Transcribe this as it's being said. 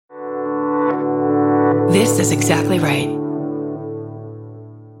This is exactly right.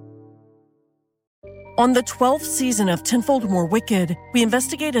 On the 12th season of Tenfold More Wicked, we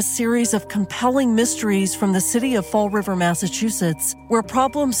investigate a series of compelling mysteries from the city of Fall River, Massachusetts, where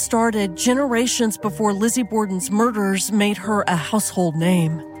problems started generations before Lizzie Borden's murders made her a household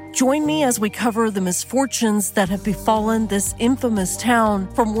name. Join me as we cover the misfortunes that have befallen this infamous town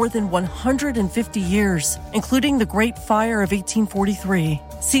for more than 150 years, including the Great Fire of 1843.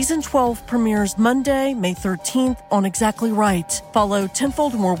 Season 12 premieres Monday, May 13th on Exactly Right. Follow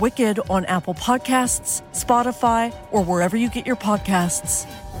Tenfold More Wicked on Apple Podcasts, Spotify, or wherever you get your podcasts.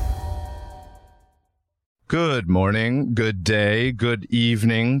 Good morning, good day, good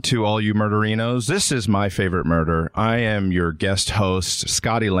evening to all you murderinos. This is My Favorite Murder. I am your guest host,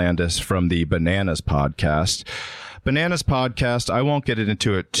 Scotty Landis from the Bananas Podcast. Bananas Podcast, I won't get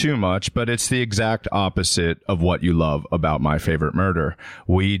into it too much, but it's the exact opposite of what you love about My Favorite Murder.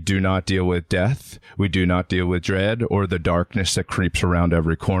 We do not deal with death. We do not deal with dread or the darkness that creeps around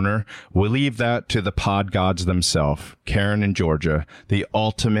every corner. We leave that to the pod gods themselves, Karen and Georgia, the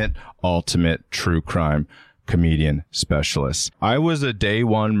ultimate true crime comedian specialists. I was a day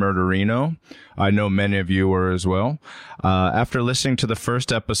one murderino. I know many of you were as well. After listening to the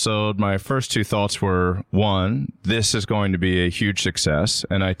first episode, my first two thoughts were, one, this is going to be a huge success.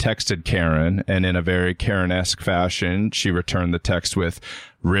 And I texted Karen, and in a very Karen-esque fashion, she returned the text with,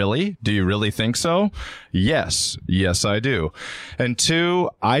 really? Do you really think so? Yes, I do. And two,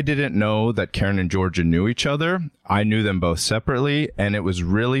 I didn't know that Karen and Georgia knew each other. I knew them both separately, and it was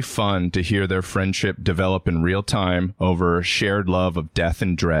really fun to hear their friendship develop in real time over a shared love of death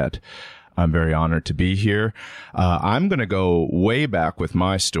and dread. I'm very honored to be here. I'm going to go way back with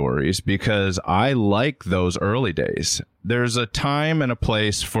my stories because I like those early days. There's a time and a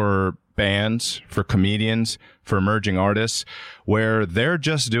place for bands, for comedians, for emerging artists, where they're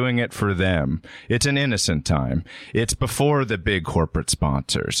just doing it for them. It's an innocent time. It's before the big corporate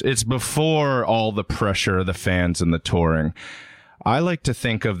sponsors. It's before all the pressure of the fans and the touring. I like to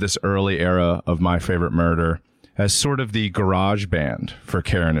think of this early era of My Favorite Murder as sort of the garage band for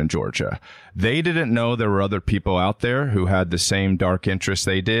Karen and Georgia. They didn't know there were other people out there who had the same dark interests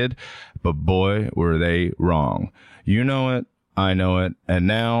they did, but boy, were they wrong. You know it, I know it, and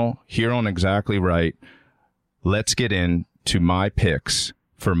now, here on Exactly Right, let's get into my picks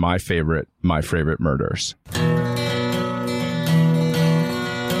for my favorite murders.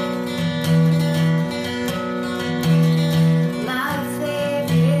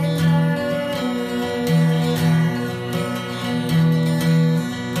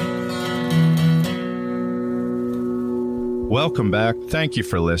 Welcome back. Thank you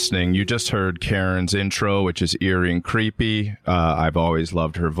for listening. You just heard Karen's intro, which is eerie and creepy. I've always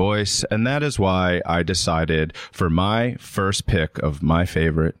loved her voice, and that is why I decided for my first pick of my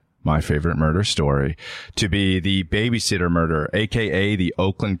favorite murder story to be the babysitter murder, aka the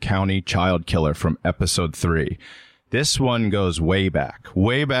Oakland County child killer from episode 3. This one goes way back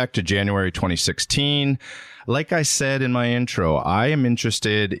to January 2016. Like I said in my intro, I am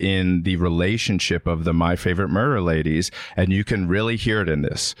interested in the relationship of the My Favorite Murder ladies, and you can really hear it in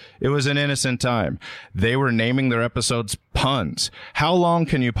this. It was an innocent time. They were naming their episodes puns. How long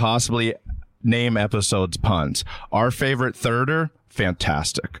can you possibly name episodes puns? Our favorite thirder?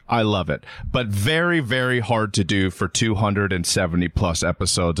 Fantastic. I love it. But very, very hard to do for 270 plus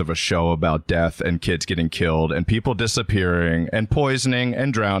episodes of a show about death and kids getting killed and people disappearing and poisoning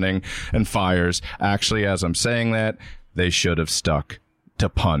and drowning and fires. Actually, as I'm saying that, they should have stuck to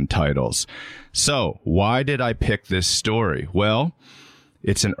pun titles. So why did I pick this story? Well,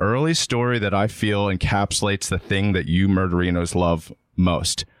 it's an early story that I feel encapsulates the thing that you murderinos love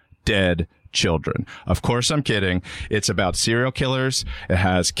most: dead children. Of course, I'm kidding. It's about serial killers. It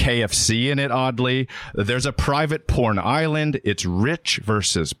has KFC in it, oddly. There's a private porn island. It's rich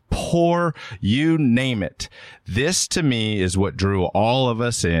versus poor. You name it. This, to me, is what drew all of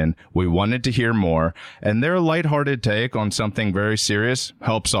us in. We wanted to hear more, and their lighthearted take on something very serious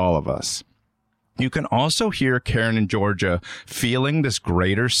helps all of us. You can also hear Karen and Georgia feeling this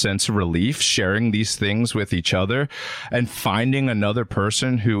greater sense of relief, sharing these things with each other and finding another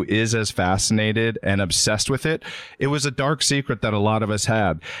person who is as fascinated and obsessed with it. It was a dark secret that a lot of us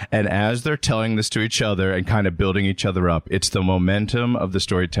had. And as they're telling this to each other and kind of building each other up, it's the momentum of the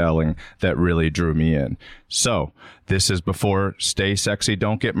storytelling that really drew me in. So this is before Stay Sexy,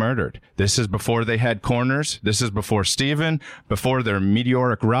 Don't Get Murdered. This is before they had corners. This is before Steven, before their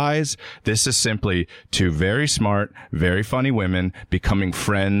meteoric rise. This is simply two very smart, very funny women becoming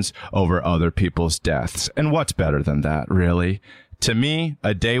friends over other people's deaths. And what's better than that, really? To me,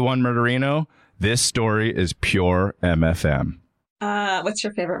 a day one murderino, this story is pure MFM. What's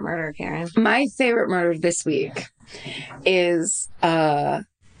your favorite murder, Karen? My favorite murder this week is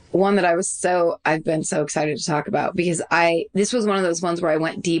one that I've been so excited to talk about because this was one of those ones where I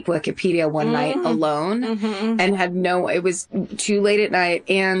went deep Wikipedia one night alone and it was too late at night,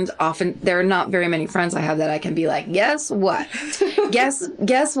 and often there are not very many friends I have that I can be like, guess what?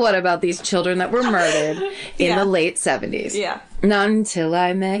 guess what about these children that were murdered in the late 70s? Yeah. Not until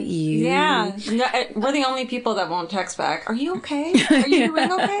I met you. Yeah. We're the only people that won't text back. Are you okay? Are you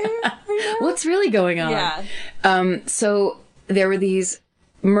doing okay? What's really going on? Yeah. So there were these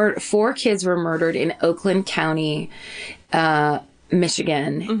 4 kids were murdered in Oakland County,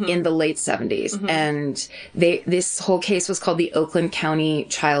 Michigan in the late 70s. And this whole case was called the Oakland County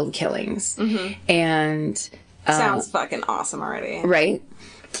Child Killings. And sounds fucking awesome already. Right?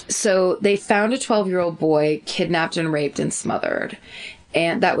 So they found a 12-year-old boy kidnapped and raped and smothered.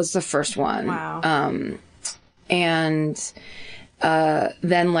 And that was the first one. Wow. And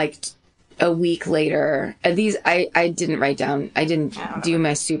then like a week later, these I didn't write down. I didn't do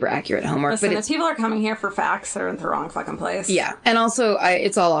my super accurate homework. Listen, but if people are coming here for facts, they're in the wrong fucking place. Yeah, and also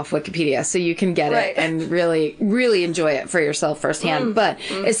it's all off Wikipedia, so you can get it and really, really enjoy it for yourself firsthand. But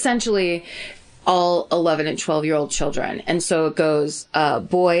essentially, all 11 and 12-year-old children, and so it goes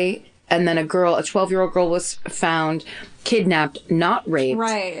boy, and then a girl. A 12-year-old girl was found kidnapped, not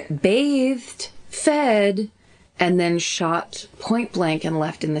raped, bathed, fed, and then shot point blank and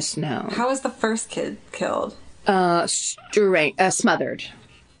left in the snow. How was the first kid killed? Smothered.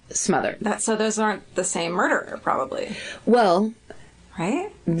 So those aren't the same murderer, probably. Well,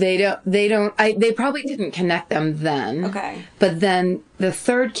 right? They probably didn't connect them then. Okay. But then the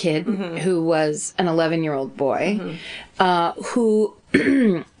third kid, who was an 11-year-old boy, who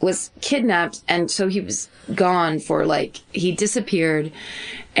was kidnapped, and so he was gone for he disappeared,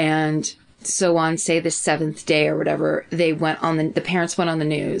 and so on, say the 7th day or whatever, the parents went on the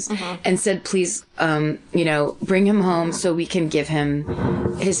news and said, please, bring him home so we can give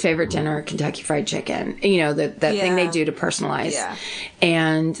him his favorite dinner, Kentucky Fried Chicken. That thing they do to personalize. Yeah.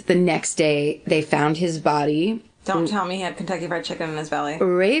 And the next day they found his body. Don't tell me he had Kentucky Fried Chicken in his belly.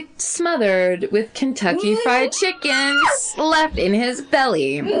 Raped, smothered with Kentucky Fried Chicken left in his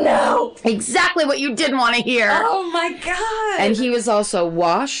belly. No! Exactly what you didn't want to hear. Oh my God! And he was also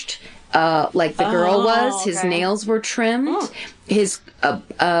washed. Like the girl was. His nails were trimmed. His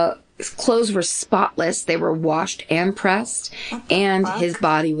clothes were spotless. They were washed and pressed. And his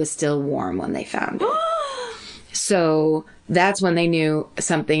body was still warm when they found it. So that's when they knew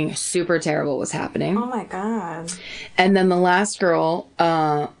something super terrible was happening. Oh my God. And then the last girl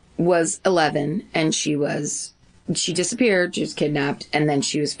was 11, and she disappeared, she was kidnapped, and then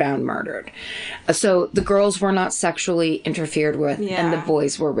she was found murdered. So the girls were not sexually interfered with, and the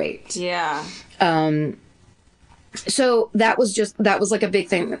boys were raped. Yeah. So that was like a big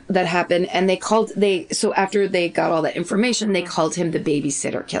thing that happened, and so after they got all that information, they called him the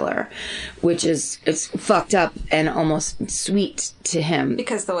babysitter killer, which it's fucked up and almost sweet to him.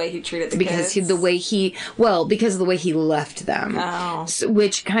 Because the way he treated the kids? Because the way he left them. Oh. So,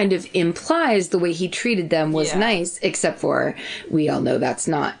 which kind of implies the way he treated them was nice, except for we all know that's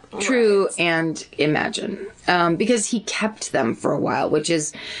not true, and imagine. Because he kept them for a while, which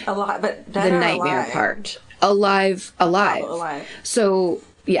is a lot, but the nightmare part. Alive. So,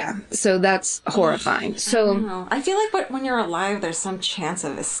 yeah. So that's horrifying. So I feel like when you're alive, there's some chance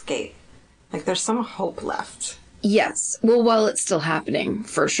of escape. Like there's some hope left. Yes. Well, while it's still happening,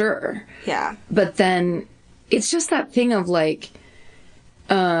 for sure. Yeah. But then it's just that thing of it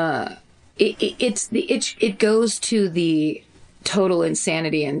goes to the total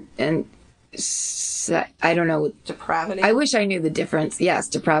insanity and I don't know. Depravity. I wish I knew the difference. Yes,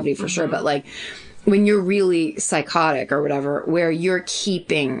 depravity for sure. But when you're really psychotic or whatever, where you're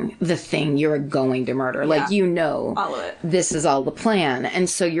keeping the thing you're going to murder. All of it. This is all the plan. And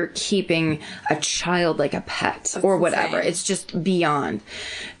so you're keeping a child like a pet or whatever. Insane. It's just beyond.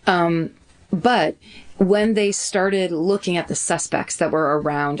 But when they started looking at the suspects that were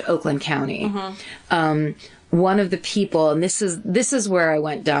around Oakland County, one of the people, and this is where I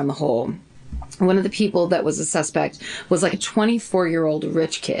went down the hole. One of the people that was a suspect was like a 24-year-old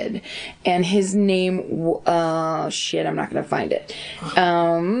rich kid. And his name, I'm not going to find it.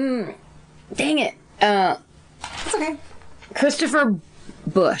 Dang it. It's okay. Christopher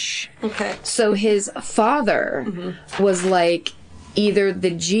Bush. Okay. So his father was like either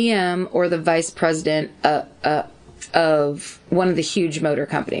the GM or the vice president of one of the huge motor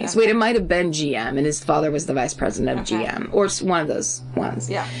companies. Wait, it might have been GM, and his father was the vice president of GM, or one of those ones.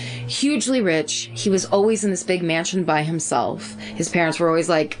 Yeah. Hugely rich. He was always in this big mansion by himself. His parents were always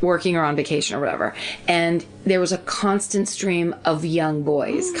like working or on vacation or whatever. And there was a constant stream of young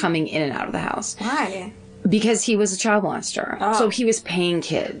boys coming in and out of the house. Why? Because he was a child molester. Oh. So he was paying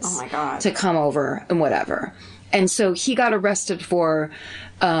kids Oh my God. to come over and whatever. And so he got arrested for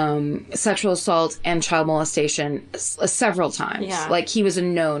sexual assault and child molestation several times. Yeah. Like, he was a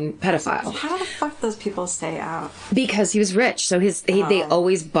known pedophile. How the fuck those people stay out? Because he was rich. So they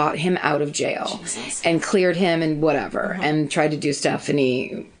always bought him out of jail. Jesus. And cleared him and whatever. And tried to do stuff.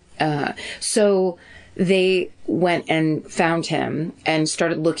 And so they went and found him and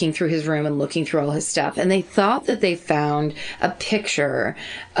started looking through his room and looking through all his stuff. And they thought that they found a picture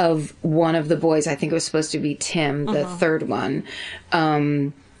of one of the boys. I think it was supposed to be Tim, the third one,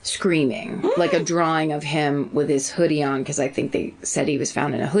 screaming. Like a drawing of him with his hoodie on, because I think they said he was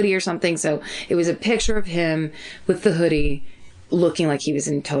found in a hoodie or something. So it was a picture of him with the hoodie looking like he was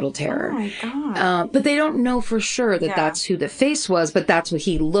in total terror. Oh my God. But they don't know for sure that that's who the face was, but that's what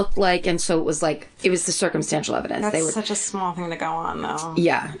he looked like. And so it was the circumstantial evidence. That's such a small thing to go on, though.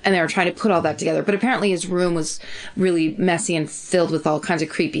 Yeah. And they were trying to put all that together. But apparently his room was really messy and filled with all kinds of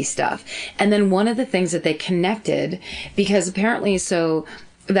creepy stuff. And then one of the things that they connected, because apparently,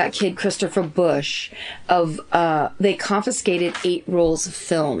 that kid, Christopher Bush, they confiscated 8 rolls of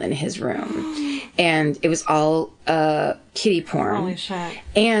film in his room. And it was all kiddie porn. Holy shit.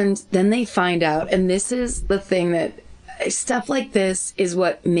 And then they find out, and this is the thing that, stuff like this is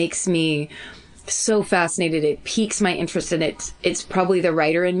what makes me so fascinated. It piques my interest in it. It's probably the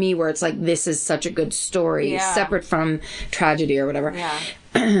writer in me where it's like, this is such a good story, separate from tragedy or whatever.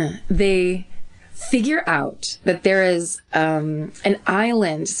 Yeah. They figure out that there is an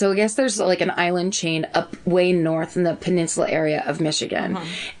island. So I guess there's like an island chain up way north in the peninsula area of Michigan.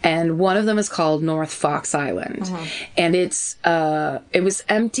 And one of them is called North Fox Island. And it was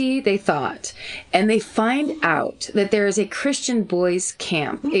empty, they thought. And they find out that there is a Christian boys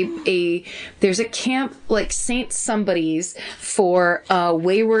camp. There's a camp like Saint Somebody's for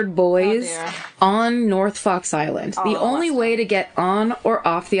wayward boys on North Fox Island. The only way to get on or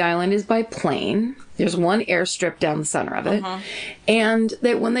off the island is by plane. There's one airstrip down the center of it. And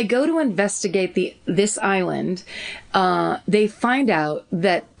that when they go to investigate this island, they find out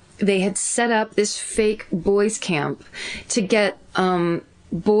that they had set up this fake boys camp to get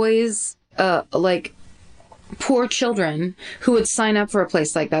boys, like poor children who would sign up for a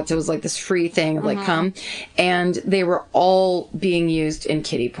place like that. So it was like this free thing of like, come. And they were all being used in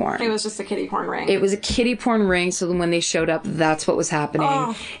kiddie porn. It was just a kiddie porn ring. It was a kiddie porn ring. So then when they showed up, that's what was happening.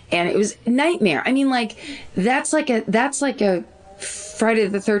 And it was nightmare. I mean, like, that's like a Friday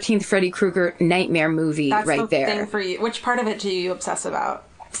the 13th Freddy Krueger nightmare movie. That's right there. Thing for you. Which part of it do you obsess about?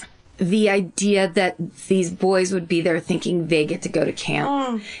 The idea that these boys would be there thinking they get to go to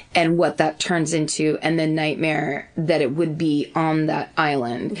camp and what that turns into, and the nightmare that it would be on that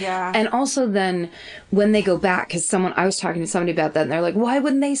island. Yeah. And also then when they go back, because I was talking to somebody about that and they're like, why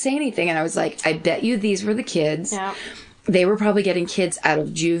wouldn't they say anything? And I was like, I bet you these were the kids. Yeah. They were probably getting kids out of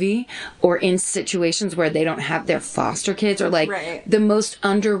juvie or in situations where they don't have their foster kids or like the most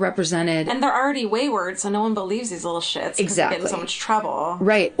underrepresented. And they're already wayward, so no one believes these little shits. Exactly. They get in so much trouble.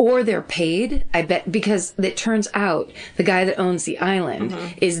 Right. Or they're paid, I bet, because it turns out the guy that owns the island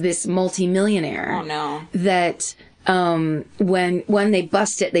is this multimillionaire. Oh, no. That when they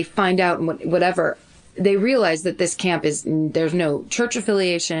bust it, they find out whatever. They realize that this camp there's no church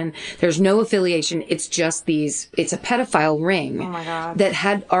affiliation, there's no affiliation, it's just it's a pedophile ring. Oh my God. That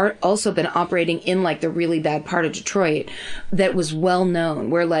had also been operating in like the really bad part of Detroit that was well known,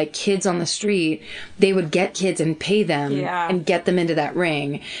 where like kids on the street, they would get kids and pay them and get them into that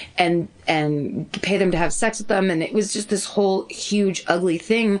ring and pay them to have sex with them. And it was just this whole huge, ugly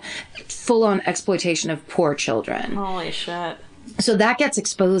thing, full on exploitation of poor children. Holy shit. So that gets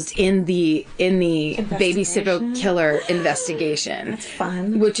exposed in the babysitter killer investigation. That's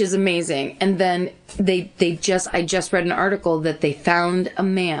fun. Which is amazing. And then I just read an article that they found a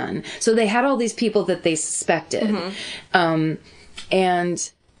man. So they had all these people that they suspected.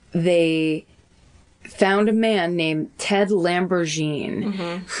 And they found a man named Ted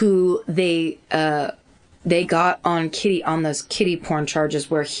Lamborghini who they got on those kiddie porn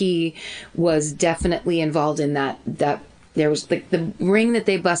charges, where he was definitely involved in that there was the ring that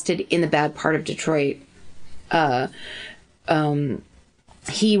they busted in the bad part of Detroit.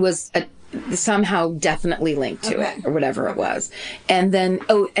 He was somehow definitely linked to it, or whatever it was. And then,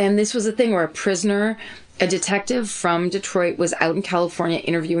 and this was a thing where a prisoner A detective from Detroit was out in California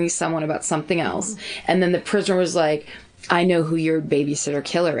interviewing someone about something else. And then the prisoner was like, I know who your babysitter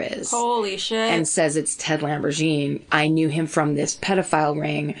killer is. Holy shit. And says it's Ted Lamborghini. I knew him from this pedophile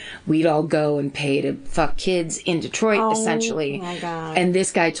ring. We'd all go and pay to fuck kids in Detroit, essentially. Oh my God. And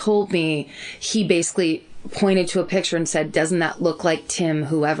this guy told me, he basically pointed to a picture and said, doesn't that look like Tim,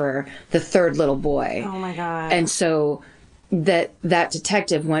 whoever, the third little boy? Oh my God. And so that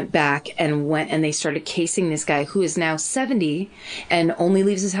detective went back and they started casing this guy who is now 70 and only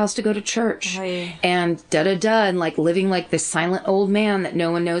leaves his house to go to church. Right. And and like living like this silent old man that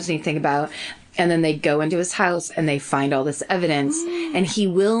no one knows anything about. And then they go into his house and they find all this evidence and he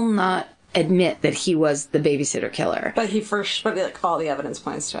will not admit that he was the babysitter killer. But like all the evidence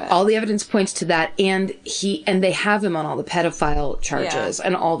points to it. All the evidence points to that, and they have him on all the pedophile charges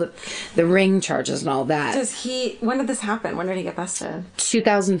and all the ring charges and all that. When did this happen? When did he get busted?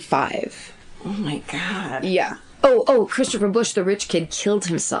 2005. Oh my God. Yeah. Oh, Christopher Bush, the rich kid, killed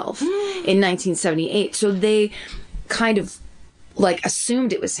himself in 1978. So they kind of like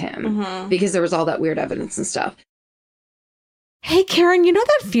assumed it was him because there was all that weird evidence and stuff. Hey, Karen, you know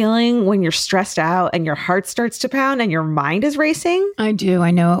that feeling when you're stressed out and your heart starts to pound and your mind is racing? I do.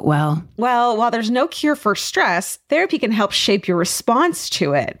 I know it well. Well, while there's no cure for stress, therapy can help shape your response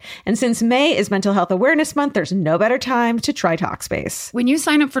to it. And since May is Mental Health Awareness Month, there's no better time to try Talkspace. When you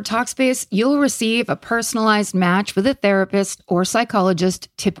sign up for Talkspace, you'll receive a personalized match with a therapist or psychologist,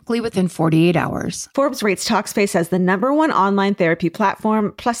 typically within 48 hours. Forbes rates Talkspace as the #1 online therapy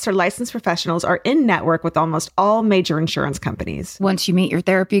platform, plus their licensed professionals are in network with almost all major insurance companies. Once you meet your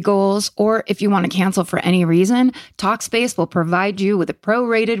therapy goals, or if you want to cancel for any reason, Talkspace will provide you with a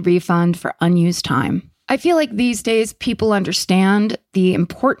prorated refund for unused time. I feel like these days people understand the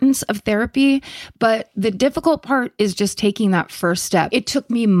importance of therapy, but the difficult part is just taking that first step. It took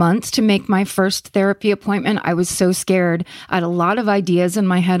me months to make my first therapy appointment. I was so scared. I had a lot of ideas in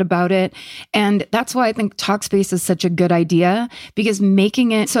my head about it. And that's why I think Talkspace is such a good idea, because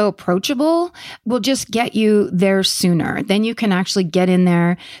making it so approachable will just get you there sooner. Then you can actually get in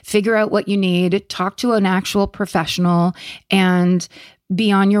there, figure out what you need, talk to an actual professional, and be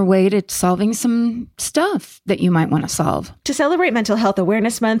on your way to solving some stuff that you might want to solve. To celebrate Mental Health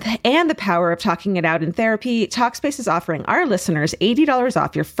Awareness Month and the power of talking it out in therapy, Talkspace is offering our listeners $80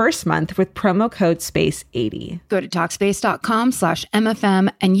 off your first month with promo code SPACE80. Go to Talkspace.com/MFM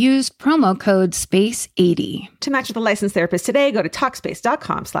and use promo code SPACE80. To match with a licensed therapist today, go to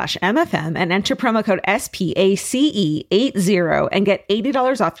Talkspace.com/MFM and enter promo code SPACE80 and get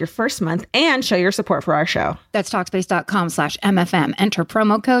 $80 off your first month and show your support for our show. That's Talkspace.com/MFM. Enter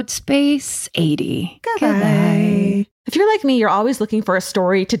promo code SPACE80. Goodbye. If you're like me, you're always looking for a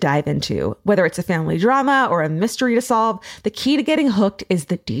story to dive into. Whether it's a family drama or a mystery to solve, the key to getting hooked is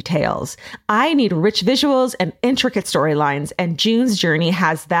the details. I need rich visuals and intricate storylines, and June's Journey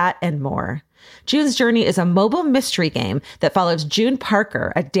has that and more. June's Journey is a mobile mystery game that follows June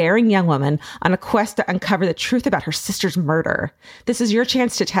Parker, a daring young woman, on a quest to uncover the truth about her sister's murder. This is your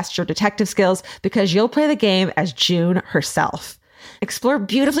chance to test your detective skills because you'll play the game as June herself. Explore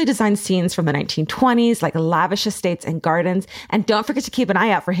beautifully designed scenes from the 1920s, like lavish estates and gardens, and don't forget to keep an eye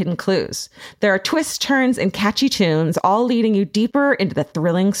out for hidden clues. There are twists, turns, and catchy tunes, all leading you deeper into the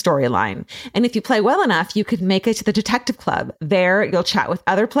thrilling storyline. And if you play well enough, you could make it to the Detective Club. There, you'll chat with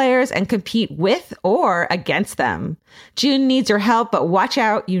other players and compete with or against them. June needs your help, but watch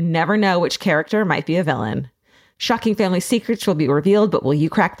out, you never know which character might be a villain. Shocking family secrets will be revealed, but will you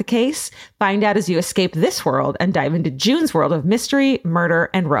crack the case? Find out as you escape this world and dive into June's world of mystery,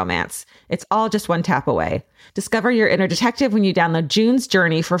 murder, and romance. It's all just one tap away. Discover your inner detective when you download June's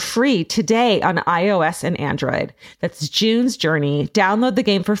Journey for free today on iOS and Android. That's June's Journey. Download the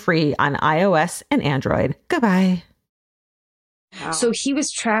game for free on iOS and Android. Goodbye. Wow. So he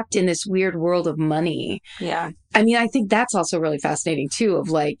was trapped in this weird world of money. Yeah. I mean, I think that's also really fascinating too, of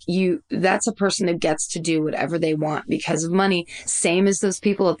like that's a person who gets to do whatever they want because of money. Same as those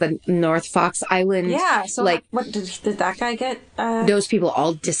people at the North Fox Island. Yeah. So like, what did that guy get? Those people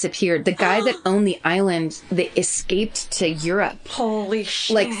all disappeared. The guy that owned the island, they escaped to Europe. Holy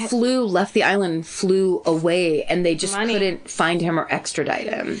shit. Like left the island, flew away, and they just couldn't find him or extradite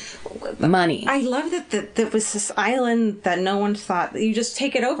him. Money. I love that there was this island that no one thought, you just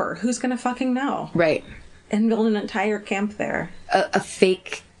take it over. Who's going to fucking know? Right. And build an entire camp there. A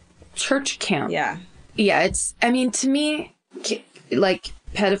fake church camp. Yeah. Yeah, I mean, to me, like,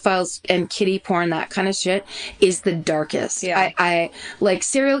 pedophiles and kiddie porn, that kind of shit, is the darkest. Yeah. I like,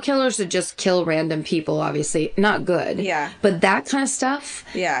 serial killers that just kill random people, obviously, not good. Yeah. But that kind of stuff,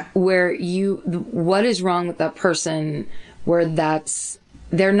 yeah, where what is wrong with that person, where that's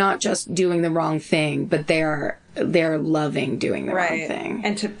they're not just doing the wrong thing, but they're loving doing the wrong thing.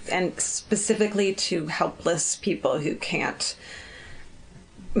 And specifically to helpless people who can't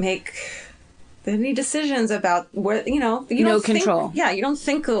make any decisions about where, you don't control. You don't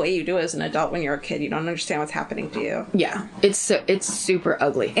think the way you do as an adult when you're a kid. You don't understand what's happening to you. Yeah. It's super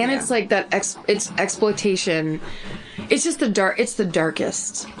ugly. And it's like that, it's exploitation. It's just it's the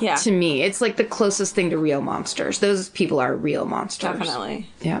darkest to me. It's like the closest thing to real monsters. Those people are real monsters. Definitely.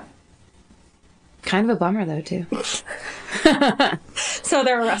 Yeah. Kind of a bummer, though, too. So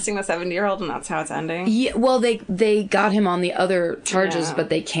they're arresting the 70-year-old, and that's how it's ending? Yeah, well, they got him on the other charges, but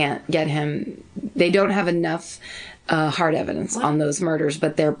they can't get him. They don't have enough hard evidence on those murders,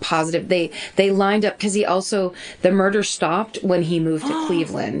 but they're positive. They lined up, because the murder stopped when he moved to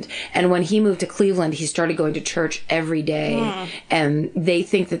Cleveland. And when he moved to Cleveland, he started going to church every day. And they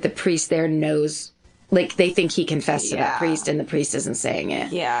think that the priest there knows... Like, they think he confessed to that priest, and the priest isn't saying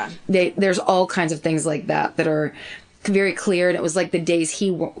it. Yeah. There's all kinds of things like that are very clear. And it was like the days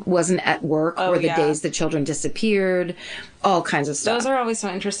he wasn't at work or the days the children disappeared. All kinds of stuff. Those are always so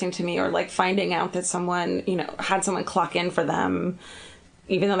interesting to me. Or, like, finding out that someone, had someone clock in for them,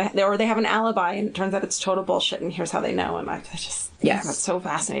 even though they have an alibi, and it turns out it's total bullshit, and here's how they know. And I just... Yes. That's so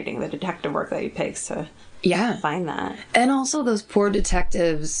fascinating, the detective work that he takes to find that. And also those poor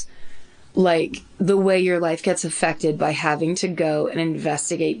detectives... Like, the way your life gets affected by having to go and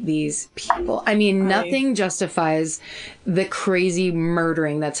investigate these people. I mean, nothing justifies the crazy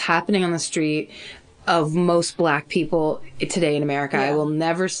murdering that's happening on the street of most Black people today in America.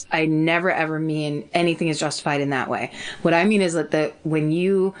 Yeah. I never ever mean anything is justified in that way. What I mean is that when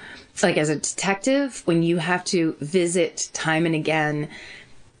you, like, as a detective, when you have to visit time and again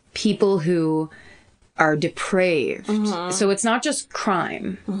people who are depraved. So it's not just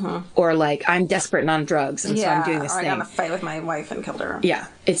crime or like I'm desperate and on drugs and so I'm doing this thing. I got in a fight with my wife and killed her. Yeah.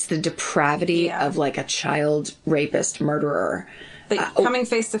 It's the depravity of like a child rapist murderer. But coming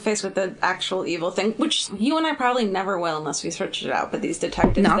face to face with the actual evil thing, which you and I probably never will unless we search it out. But these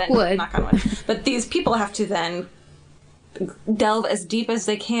detectives, knock on wood. But these people have to then delve as deep as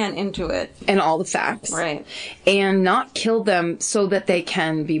they can into it. And all the facts. Right. And not kill them so that they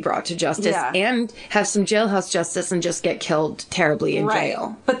can be brought to justice and have some jailhouse justice and just get killed terribly in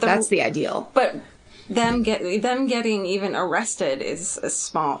jail. But that's the ideal. But them getting even arrested is a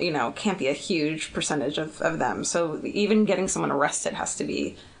small, can't be a huge percentage of them. So even getting someone arrested has to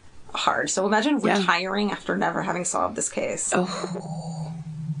be hard. So imagine retiring after never having solved this case. Oh.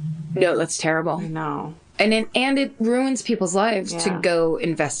 No, that's terrible. I know. And it ruins people's lives to go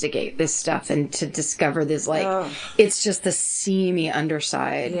investigate this stuff and to discover this, like, it's just the seamy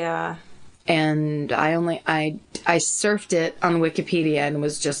underside. Yeah. And I surfed it on Wikipedia and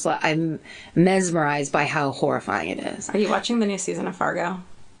was just like, I'm mesmerized by how horrifying it is. Are you watching the new season of Fargo?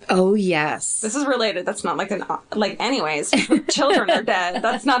 Oh, yes. This is related. That's not anyways, children are dead.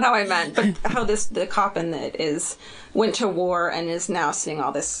 That's not how I meant. But how the cop in it went to war and is now seeing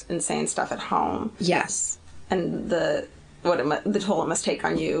all this insane stuff at home. Yes. And the toll it must take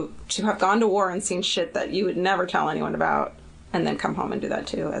on you to have gone to war and seen shit that you would never tell anyone about and then come home and do that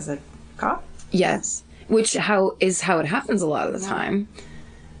too as a cop. Yes. Which is how it happens a lot of the time.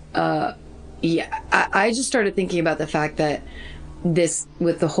 I just started thinking about the fact that this,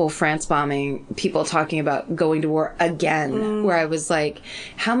 with the whole France bombing, people talking about going to war again, where I was like,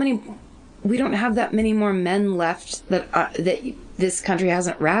 we don't have that many more men left that this country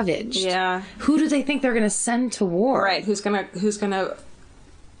hasn't ravaged. Yeah. Who do they think they're going to send to war? Right. Who's gonna,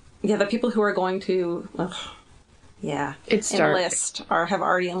 the people who are going to, enlist or have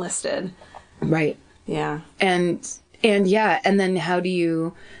already enlisted. Right. Yeah. And then how do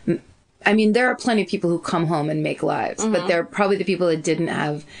you... I mean, there are plenty of people who come home and make lives, but they're probably the people that didn't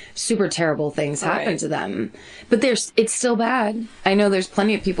have super terrible things happen to them. But it's still bad. I know there's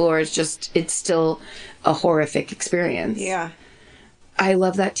plenty of people where it's still a horrific experience. Yeah. I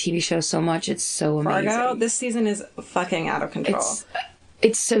love that TV show so much. It's so amazing. Fargo, this season is fucking out of control.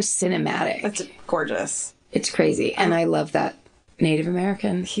 It's so cinematic. It's gorgeous. It's crazy. And I love that Native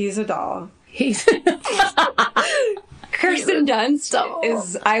American. He's a doll. He's... Kirsten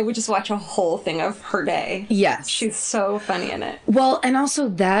Dunst I would just watch a whole thing of her day. Yes. She's so funny in it. Well, and also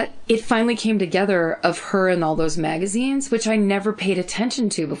that it finally came together of her and all those magazines, which I never paid attention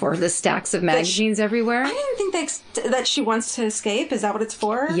to before. The stacks of magazines everywhere. I didn't think that she wants to escape. Is that what it's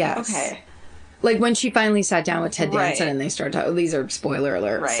for? Yes. Okay. Like when she finally sat down with Ted Danson and they started talking, these are spoiler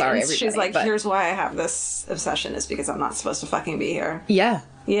alerts. Right. Sorry, and everybody. She's like, here's why I have this obsession is because I'm not supposed to fucking be here. Yeah.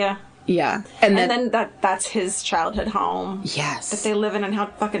 Yeah. Yeah. And then that's his childhood home. Yes. That they live in, and how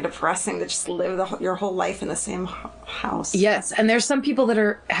fucking depressing to just live your whole life in the same house. Yes. And there's some people that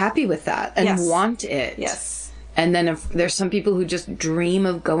are happy with that and want it. Yes. And then there's some people who just dream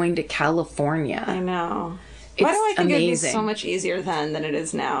of going to California. I know. It's Why do I think amazing. it'd be so much easier then than it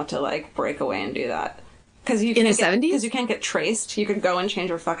is now to like break away and do that? Because you in the 70s? Because you can't get traced. You could go and change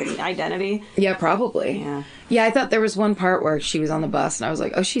your fucking identity. Yeah, probably. Yeah. Yeah, I thought there was one part where she was on the bus and I was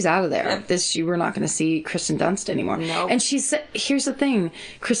like, oh, she's out of there. Yep. We're not going to see Kristen Dunst anymore. Nope. And she said, here's the thing.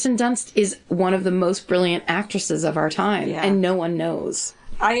 Kristen Dunst is one of the most brilliant actresses of our time. Yeah. And no one knows.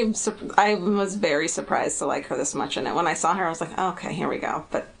 I was very surprised to like her this much in it. When I saw her, I was like, oh, okay, here we go.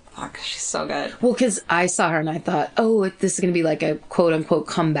 But fuck, she's so good. Well, because I saw her and I thought, oh, this is going to be like a quote-unquote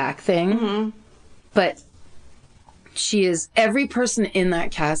comeback thing. Mm-hmm. But she is, every person in that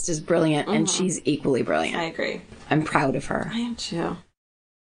cast is brilliant, and she's equally brilliant. I agree. I'm proud of her. I am too.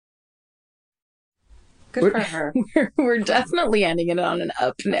 Good for her. We're definitely ending it on an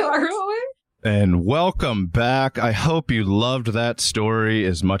up note. And welcome back. I hope you loved that story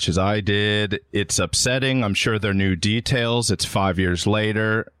as much as I did. It's upsetting. I'm sure there are new details. It's 5 years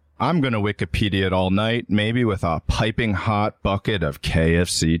later. I'm going to Wikipedia it all night, maybe with a piping hot bucket of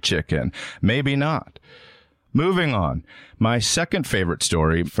KFC chicken. Maybe not. Moving on. My second favorite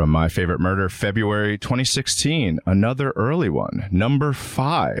story from My Favorite Murder, February 2016. Another early one. Number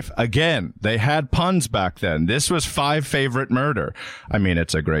 5. Again, they had puns back then. This was 5 Favorite Murder. I mean,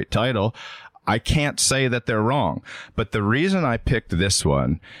 it's a great title. I can't say that they're wrong, but the reason I picked this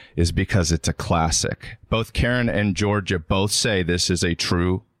one is because it's a classic. Both Karen and Georgia both say this is a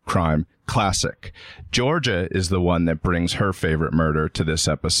true crime classic. Georgia is the one that brings her favorite murder to this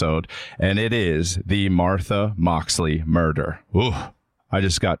episode, and it is the Martha Moxley murder. Ooh, I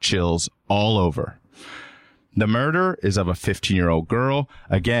just got chills all over. The murder is of a 15-year-old girl.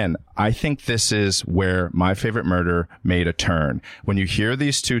 Again, I think this is where My Favorite Murder made a turn. When you hear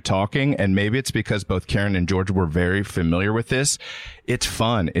these two talking, and maybe it's because both Karen and Georgia were very familiar with this, it's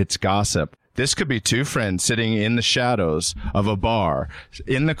fun. It's gossip. This could be two friends sitting in the shadows of a bar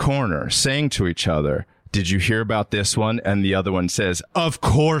in the corner saying to each other, did you hear about this one? And the other one says, of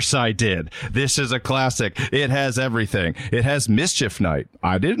course I did. This is a classic. It has everything. It has Mischief Night.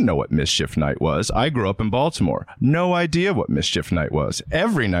 I didn't know what Mischief Night was. I grew up in Baltimore. No idea what Mischief Night was.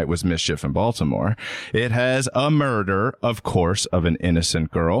 Every night was mischief in Baltimore. It has a murder, of course, of an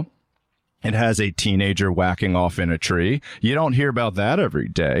innocent girl. It has a teenager whacking off in a tree. You don't hear about that every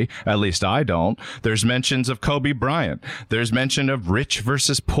day. At least I don't. There's mentions of Kobe Bryant. There's mention of rich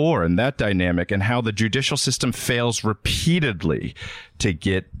versus poor and that dynamic and how the judicial system fails repeatedly to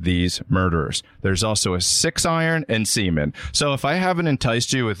get these murderers. There's also a 6-iron and semen. So if I haven't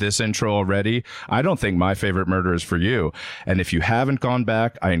enticed you with this intro already, I don't think My Favorite Murder is for you. And if you haven't gone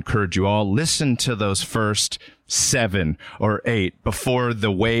back, I encourage you all, listen to those first 7 or 8 before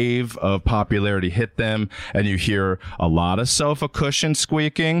the wave of popularity hit them, and you hear a lot of sofa cushion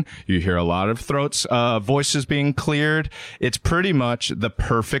squeaking, you hear a lot of voices being cleared. It's pretty much the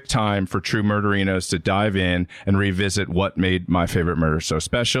perfect time for true murderinos to dive in and revisit what made My Favorite Murder so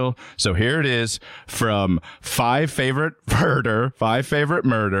special. So here it is from My Favorite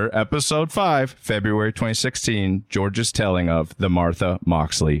Murder, episode 5, February 2016, Georgia's telling of the Martha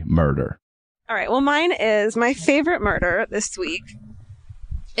Moxley murder. All right. Well, mine is my favorite murder this week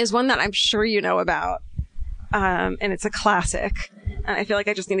is one that I'm sure you know about. And it's a classic. And I feel like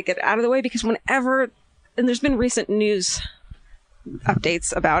I just need to get it out of the way because and there's been recent news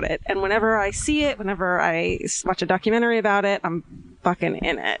updates about it. And whenever I see it, whenever I watch a documentary about it, I'm fucking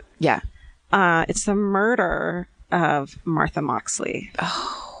in it. Yeah. It's the murder of Martha Moxley.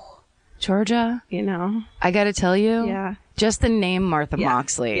 Oh, Georgia. You know? I got to tell you. Yeah. Just the name Martha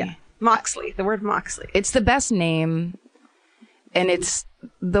Moxley. Yeah. Moxley, the word Moxley. It's the best name, and it's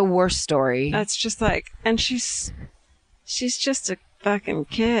the worst story. That's just like, and she's just a fucking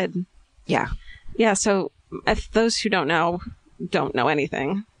kid. Yeah. Yeah, so if those who don't know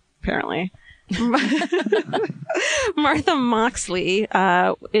anything, apparently. Martha Moxley, in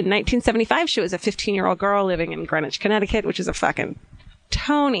 1975, she was a 15-year-old girl living in Greenwich, Connecticut, which is a fucking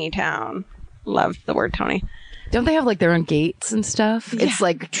Tony town. Love the word Tony. Don't they have like their own gates and stuff? Yeah. It's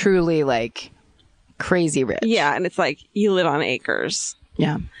like truly like crazy rich. Yeah, and it's like you live on acres.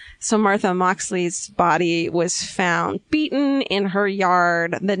 Yeah. So Martha Moxley's body was found beaten in her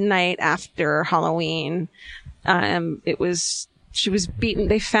yard the night after Halloween. She was beaten.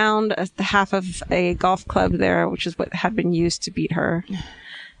 They found the half of a golf club there, which is what had been used to beat her.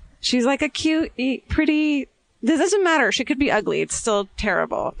 She's like a cute, pretty. This doesn't matter. She could be ugly. It's still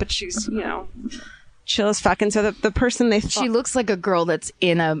terrible, but she's, chill as fuck. And so the person they she looks like a girl that's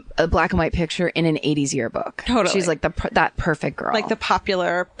in a black and white picture in an 80s yearbook. Totally. She's like that perfect girl. Like the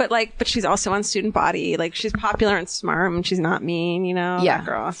popular, but she's also on Student Body. Like she's popular and smart and she's not mean, you know? Yeah. That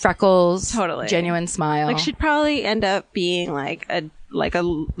girl. Freckles. Totally. Genuine smile. Like she'd probably end up being like a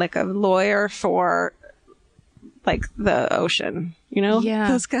lawyer for like the ocean, you know? Yeah.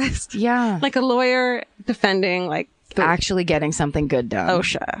 Those guys. Yeah. Like a lawyer defending like actually getting something good done.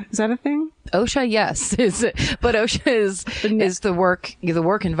 OSHA. Is that a thing? OSHA, yes. But OSHA is the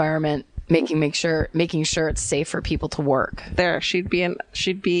work environment, making sure it's safe for people to work. There, she'd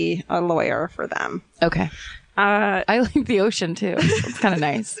be a lawyer for them. Okay. I like the ocean too. It's kind of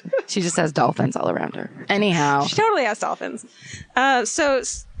nice. She just has dolphins all around her. Anyhow. She totally has dolphins. So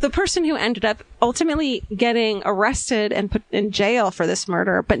the person who ended up ultimately getting arrested and put in jail for this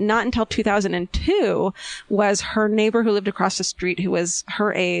murder, but not until 2002, was her neighbor who lived across the street, who was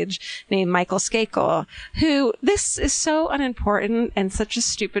her age, named Michael Skakel, who, this is so unimportant and such a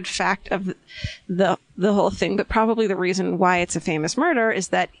stupid fact of the whole thing, but probably the reason why it's a famous murder is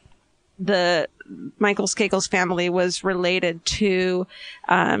that Michael Skakel's family was related to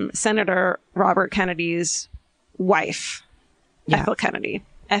Senator Robert Kennedy's wife, Ethel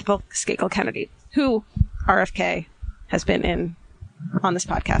Skakel Kennedy, who RFK has been on this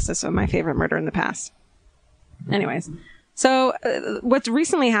podcast as my favorite murder in the past. Anyways, so what's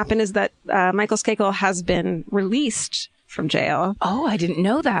recently happened is that Michael Skakel has been released from jail. Oh, I didn't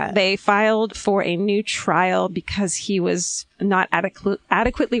know that. They filed for a new trial because he was not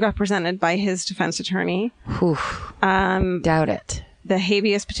adequately represented by his defense attorney. Doubt it. The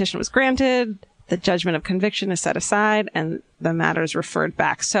habeas petition was granted. The judgment of conviction is set aside and the matter is referred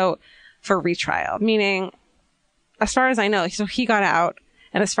back. So for retrial, meaning as far as I know, so he got out,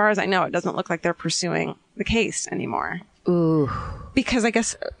 and as far as I know, it doesn't look like they're pursuing the case anymore. Ooh. Because I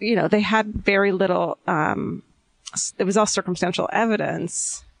guess, they had very little, it was all circumstantial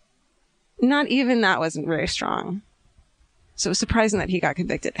evidence. Not even that wasn't very strong. So it was surprising that he got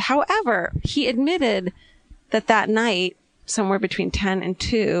convicted. However, he admitted that night, somewhere between 10 and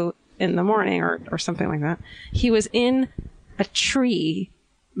 2 in the morning or something like that, he was in a tree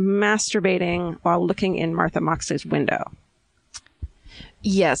masturbating while looking in Martha Moxley's window.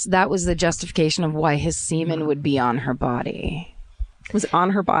 Yes, that was the justification of why his semen would be on her body. Was it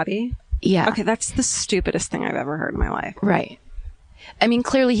on her body? Yeah. Okay, that's the stupidest thing I've ever heard in my life. Right. I mean,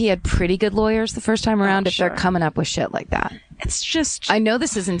 clearly he had pretty good lawyers the first time around if sure. they're coming up with shit like that. It's just... I know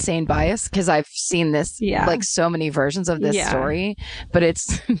this is insane bias because I've seen this, like so many versions of this story, but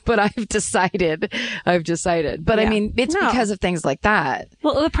I've decided. But I mean, it's because of things like that.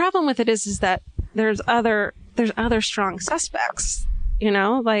 Well, the problem with it is that there's other strong suspects,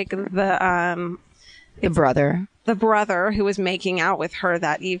 like the brother who was making out with her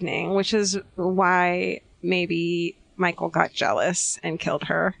that evening, which is why maybe Michael got jealous and killed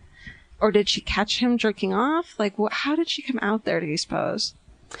her. Or did she catch him jerking off? Like, how did she come out there, do you suppose?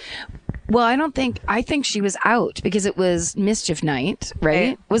 Well, I think she was out because it was mischief night,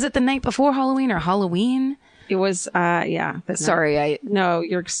 right? Was it the night before Halloween or Halloween? It was, Sorry,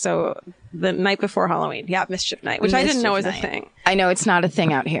 the night before Halloween. Yeah, mischief night, which I didn't know was a thing. I know it's not a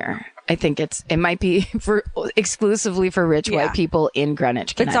thing out here. I think it might be exclusively for rich white people in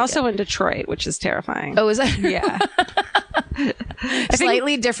Greenwich, Connecticut. It's also in Detroit, which is terrifying. Oh, is it? Yeah.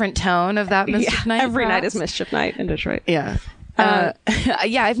 Slightly different tone of that mischief night. Every night is mischief night in Detroit. Yeah.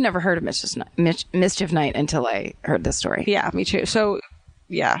 I've never heard of mischief night until I heard this story. Yeah, me too. So,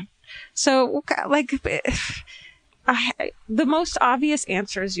 yeah. So, like, the most obvious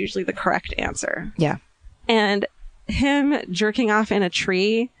answer is usually the correct answer. Yeah. And him jerking off in a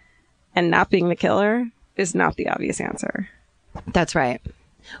tree and not being the killer is not the obvious answer. That's right.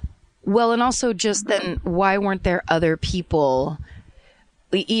 Well, and also just then, why weren't there other people?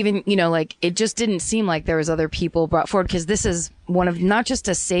 Even, like, it just didn't seem like there was other people brought forward because this is one of, not just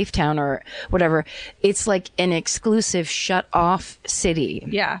a safe town or whatever, it's like an exclusive shut off city.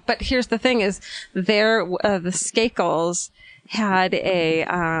 Yeah. But here's the thing is the Skakels had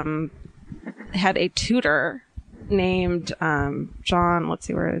a tutor named, John, let's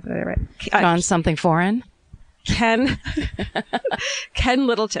see, where is it right? John something foreign? Ken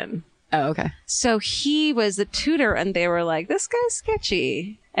Littleton. Oh, okay. So he was the tutor and they were like, this guy's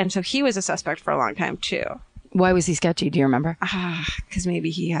sketchy. And so he was a suspect for a long time too. Why was he sketchy? Do you remember? Because maybe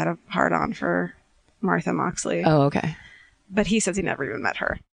he had a hard on for Martha Moxley. Oh, okay. But he says he never even met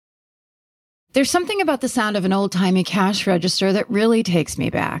her. There's something about the sound of an old-timey cash register that really takes me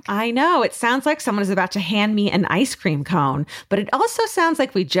back. I know. It sounds like someone is about to hand me an ice cream cone, but it also sounds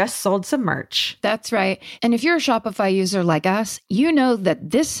like we just sold some merch. That's right. And if you're a Shopify user like us, you know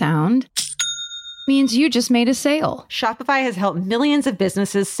that this sound means you just made a sale. Shopify has helped millions of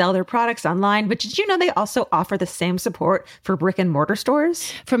businesses sell their products online, but did you know they also offer the same support for brick and mortar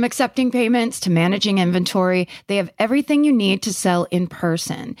stores? From accepting payments to managing inventory, they have everything you need to sell in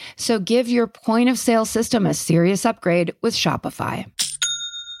person. So give your point of sale system a serious upgrade with Shopify.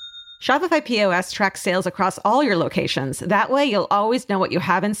 Shopify POS tracks sales across all your locations. That way, you'll always know what you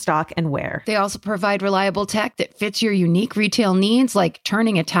have in stock and where. They also provide reliable tech that fits your unique retail needs, like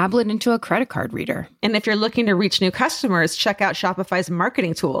turning a tablet into a credit card reader. And if you're looking to reach new customers, check out Shopify's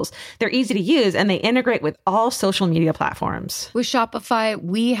marketing tools. They're easy to use, and they integrate with all social media platforms. With Shopify,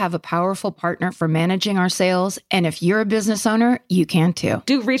 we have a powerful partner for managing our sales. And if you're a business owner, you can too.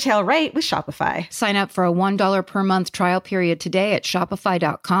 Do retail right with Shopify. Sign up for a $1 per month trial period today at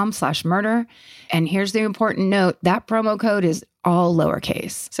shopify.com/murder. And here's the important note, that promo code is all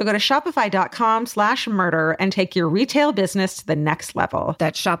lowercase. So go to shopify.com/murder and take your retail business to the next level.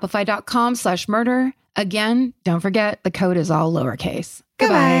 That's shopify.com/murder. Again, don't forget, the code is all lowercase.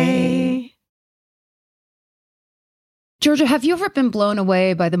 Goodbye. Georgia, have you ever been blown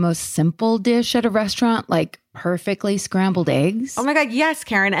away by the most simple dish at a restaurant, like perfectly scrambled eggs? Oh my God, yes,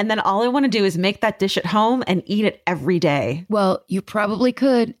 Karen. And then all I want to do is make that dish at home and eat it every day. Well, you probably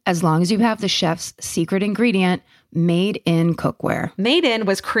could, as long as you have the chef's secret ingredient, Made in cookware. Made in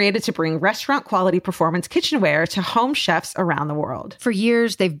was created to bring restaurant quality performance kitchenware to home chefs around the world. For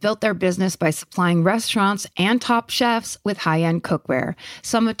years, they've built their business by supplying restaurants and top chefs with high-end cookware.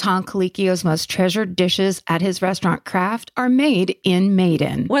 Some of Tom Colicchio's most treasured dishes at his restaurant Craft are made in Made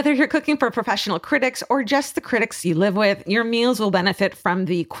in. Whether you're cooking for professional critics or just the critics you live with, your meals will benefit from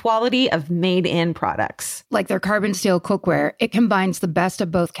the quality of Made in products. Like their carbon steel cookware, it combines the best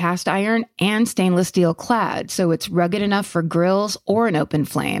of both cast iron and stainless steel clad, so it's rugged enough for grills or an open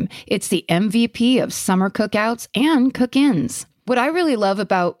flame. It's the MVP of summer cookouts and cook-ins. What I really love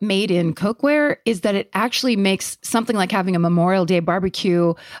about Made in cookware is that it actually makes something like having a Memorial Day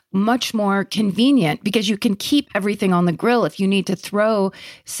barbecue much more convenient because you can keep everything on the grill. If you need to throw,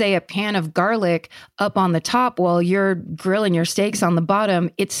 say, a pan of garlic up on the top while you're grilling your steaks on the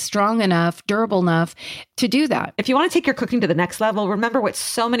bottom, it's strong enough, durable enough to do that. If you want to take your cooking to the next level, remember what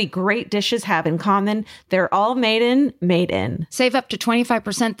so many great dishes have in common. They're all made in, Made in. Save up to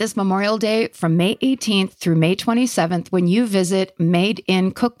 25% this Memorial Day from May 18th through May 27th when you visit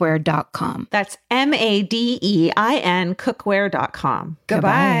madeincookware.com. That's MADEIN cookware.com.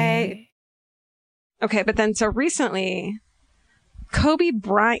 Goodbye. Okay, but then so recently, Kobe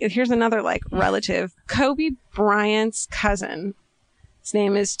Bryant, here's another relative, Kobe Bryant's cousin. His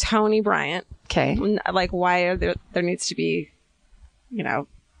name is Tony Bryant. Okay. Why are there needs to be,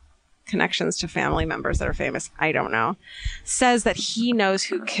 connections to family members that are famous? I don't know. Says that he knows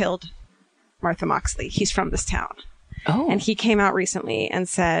who killed Martha Moxley. He's from this town. Oh. And he came out recently and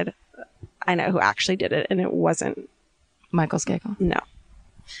said, I know who actually did it, and it wasn't Michael Skakel. No.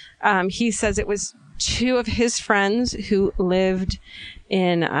 He says it was two of his friends who lived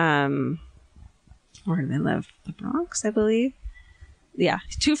in, where do they live? The Bronx, I believe. Yeah.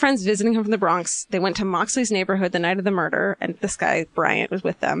 Two friends visiting him from the Bronx. They went to Moxley's neighborhood the night of the murder, and this guy, Bryant, was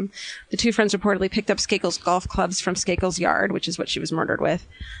with them. The two friends reportedly picked up Skakel's golf clubs from Skakel's yard, which is what she was murdered with,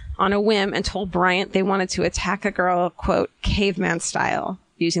 on a whim, and told Bryant they wanted to attack a girl, quote, caveman style,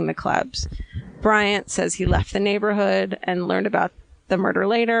 using the clubs. Bryant says he left the neighborhood and learned about the murder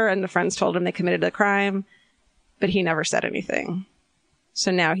later, and the friends told him they committed a crime, but he never said anything.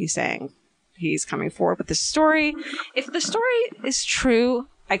 So now he's saying he's coming forward with this story. If the story is true,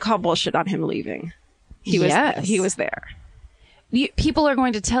 I call bullshit on him leaving. He was there. People are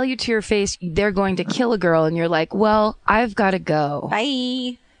going to tell you to your face they're going to kill a girl, and you're like, well, I've got to go.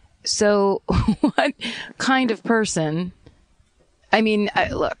 Bye. So what kind of person? I mean,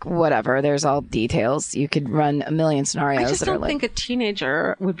 look, whatever. There's all details. You could run a million scenarios. I just don't think a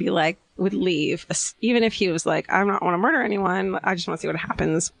teenager would leave, even if he was like, I don't want to murder anyone. I just want to see what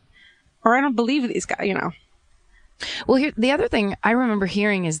happens. Or I don't believe these guys, Well, here, the other thing I remember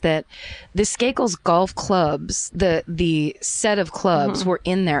hearing is that the Skakel's golf clubs, the set of clubs were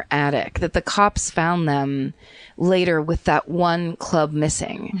in their attic, that the cops found them later with that one club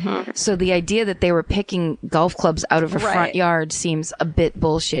missing. So the idea that they were picking golf clubs out of a front yard seems a bit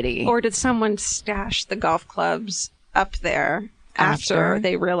bullshitty. Or did someone stash the golf clubs up there after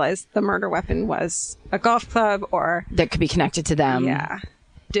they realized the murder weapon was a golf club, or that could be connected to them? Yeah.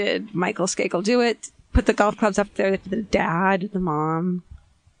 Did Michael Skakel do it? Put the golf clubs up there? The dad, the mom?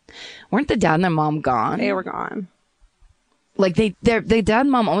 Weren't the dad and the mom gone? They were gone. Like the dad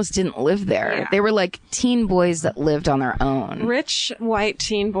and mom almost didn't live there. Yeah. They were like teen boys that lived on their own. Rich white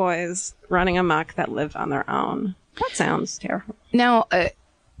teen boys running amok that lived on their own. That sounds terrible. Now,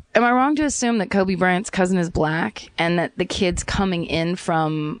 Am I wrong to assume that Kobe Bryant's cousin is black and that the kids coming in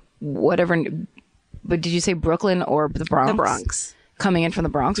from whatever, but did you say Brooklyn or the Bronx? The Bronx. Coming in from the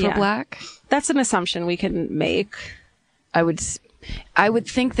Bronx were black? That's an assumption we can make. I would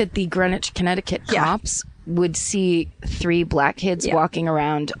think that the Greenwich, Connecticut cops would see 3 black kids walking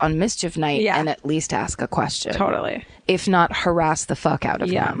around on mischief night and at least ask a question. Totally. If not harass the fuck out of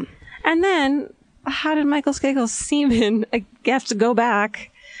them. And then, how did Michael Scagel's semen have to go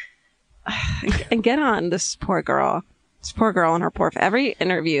back and get on this poor girl? This poor girl and her every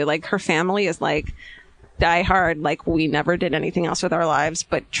interview, like, her family is like, die hard, like, we never did anything else with our lives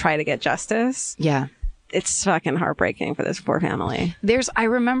but try to get justice. Yeah. It's fucking heartbreaking for this poor family. I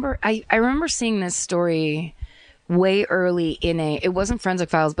remember seeing this story way early it wasn't Forensic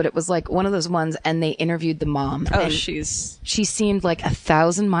Files, but it was like one of those ones, and they interviewed the mom. Oh, and she seemed like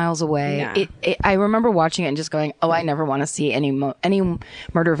 1,000 miles away. Yeah. I remember watching it and just going, oh, I never want to see any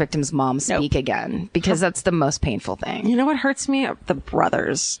murder victim's mom speak again, because that's the most painful thing. You know what hurts me? The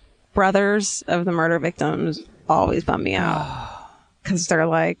brothers of the murder victims always bum me out. Because they're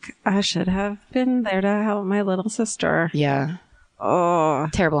like, I should have been there to help my little sister. Yeah. Oh.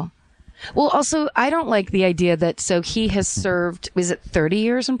 Terrible. Well, also, I don't like the idea that, so he has served, was it 30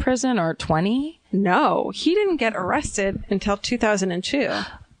 years in prison or 20? No, he didn't get arrested until 2002.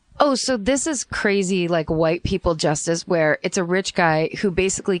 Oh, so this is crazy, like, white people justice, where it's a rich guy who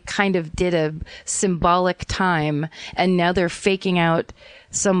basically kind of did a symbolic time, and now they're faking out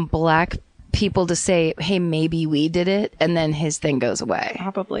some black people to say, hey, maybe we did it, and then his thing goes away.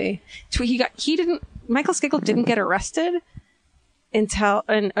 Probably. So Michael Scagel didn't get arrested until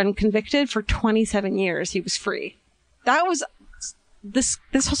and convicted for 27 years. He was free. That was this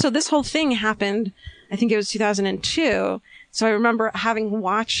whole thing happened, I think it was 2002. So I remember having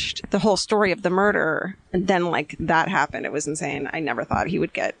watched the whole story of the murder, and then, like, that happened. It was insane. I never thought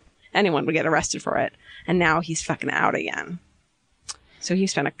anyone would get arrested for it. And now he's fucking out again. So he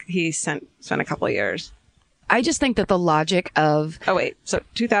spent a couple of years. I just think that the logic of... Oh, wait. So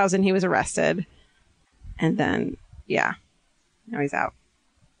 2000, he was arrested. And then, now he's out.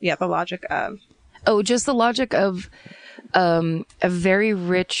 Yeah, the logic of... Oh, just the logic of a very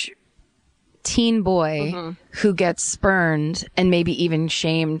rich teen boy who gets spurned and maybe even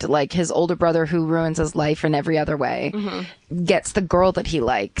shamed, like his older brother who ruins his life in every other way, gets the girl that he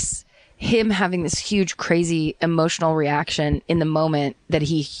likes. Him having this huge, crazy emotional reaction in the moment that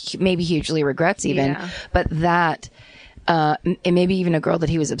he maybe hugely regrets even, but that, and maybe even a girl that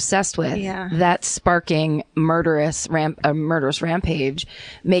he was obsessed with, that sparking a murderous rampage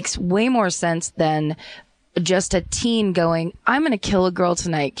makes way more sense than just a teen going, I'm going to kill a girl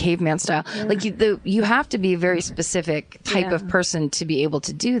tonight, caveman style. Like, you have to be a very specific type of person to be able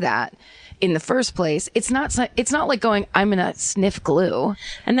to do that in the first place. It's not like going, I'm going to sniff glue.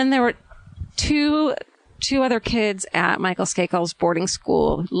 And then there were two other kids at Michael Scagel's boarding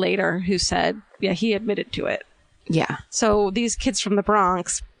school later who said, he admitted to it. Yeah. So these kids from the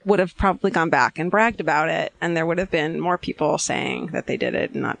Bronx would have probably gone back and bragged about it, and there would have been more people saying that they did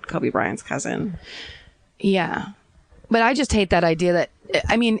it, not Kobe Bryant's cousin. Yeah. But I just hate that idea that,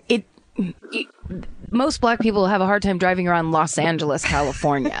 I mean, most black people have a hard time driving around Los Angeles,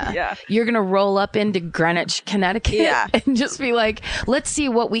 California. You're going to roll up into Greenwich, Connecticut and just be like, let's see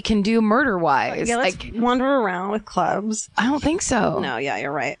what we can do murder-wise. Yeah, let's wander around with clubs. I don't think so. No,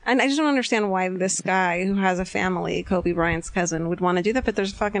 you're right. And I just don't understand why this guy who has a family, Kobe Bryant's cousin, would want to do that, but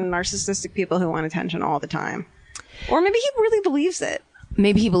there's fucking narcissistic people who want attention all the time. Or maybe he really believes it.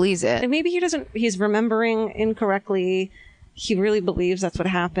 Maybe he believes it. And maybe he's remembering incorrectly. He really believes that's what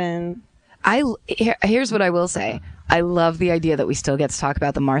happened. Here's what I will say. I love the idea that we still get to talk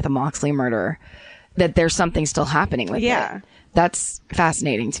about the Martha Moxley murder, that there's something still happening with it. That's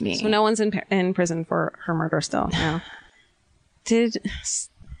fascinating to me. So no one's in prison for her murder still. No.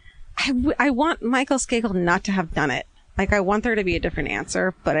 I want Michael Scagel not to have done it. Like, I want there to be a different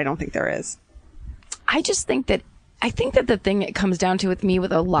answer, but I don't think there is. I think that the thing it comes down to with me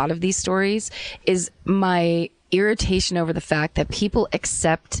with a lot of these stories is my irritation over the fact that people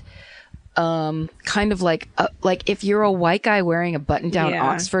accept kind of like if you're a white guy wearing a button-down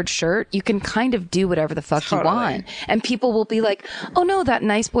Oxford shirt, you can kind of do whatever the fuck you want, and people will be like, oh no, that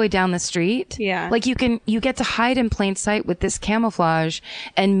nice boy down the street, like you get to hide in plain sight with this camouflage,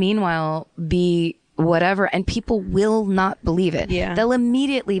 and meanwhile be whatever, and people will not believe it. They'll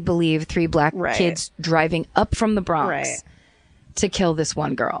immediately believe 3 black kids driving up from the Bronx to kill this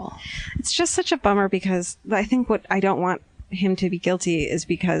one girl. It's just such a bummer, because I think what I don't want him to be guilty is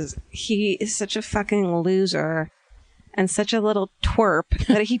because he is such a fucking loser and such a little twerp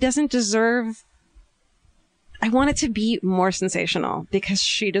that he doesn't deserve I want it to be more sensational because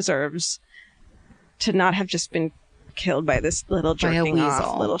she deserves to not have just been killed by this little jerking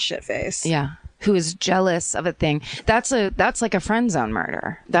off little shit face. Yeah. Who is jealous of a thing. That's like a friend zone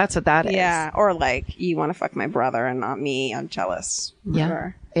murder. That's what that is. Yeah. Or like, you want to fuck my brother and not me. I'm jealous.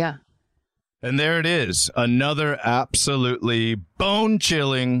 Murder. Yeah. And there it is. Another absolutely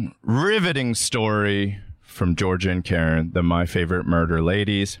bone-chilling, riveting story from Georgia and Karen, the My Favorite Murder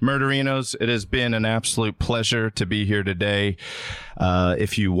ladies. Murderinos, it has been an absolute pleasure to be here today.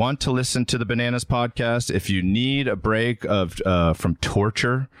 If you want to listen to the Bananas podcast, if you need a break from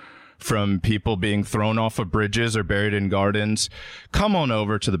torture, from people being thrown off of bridges or buried in gardens, come on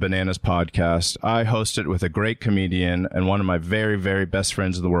over to the Bananas podcast. I host it with a great comedian and one of my very, very best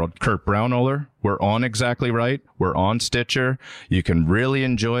friends in the world, Kurt Braunohler. We're on Exactly Right. We're on Stitcher. You can really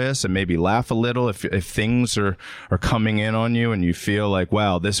enjoy us and maybe laugh a little if things are coming in on you and you feel like,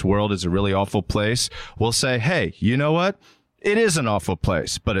 wow, this world is a really awful place. We'll say, hey, you know what? It is an awful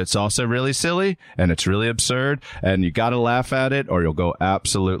place, but it's also really silly and it's really absurd and you got to laugh at it or you'll go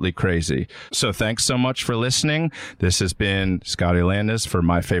absolutely crazy. So thanks so much for listening. This has been Scotty Landis for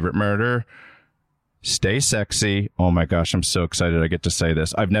My Favorite Murder. Stay sexy. Oh my gosh, I'm so excited I get to say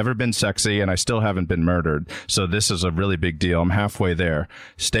this. I've never been sexy and I still haven't been murdered. So this is a really big deal. I'm halfway there.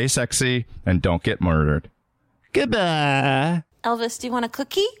 Stay sexy and don't get murdered. Goodbye. Elvis, do you want a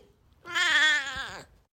cookie?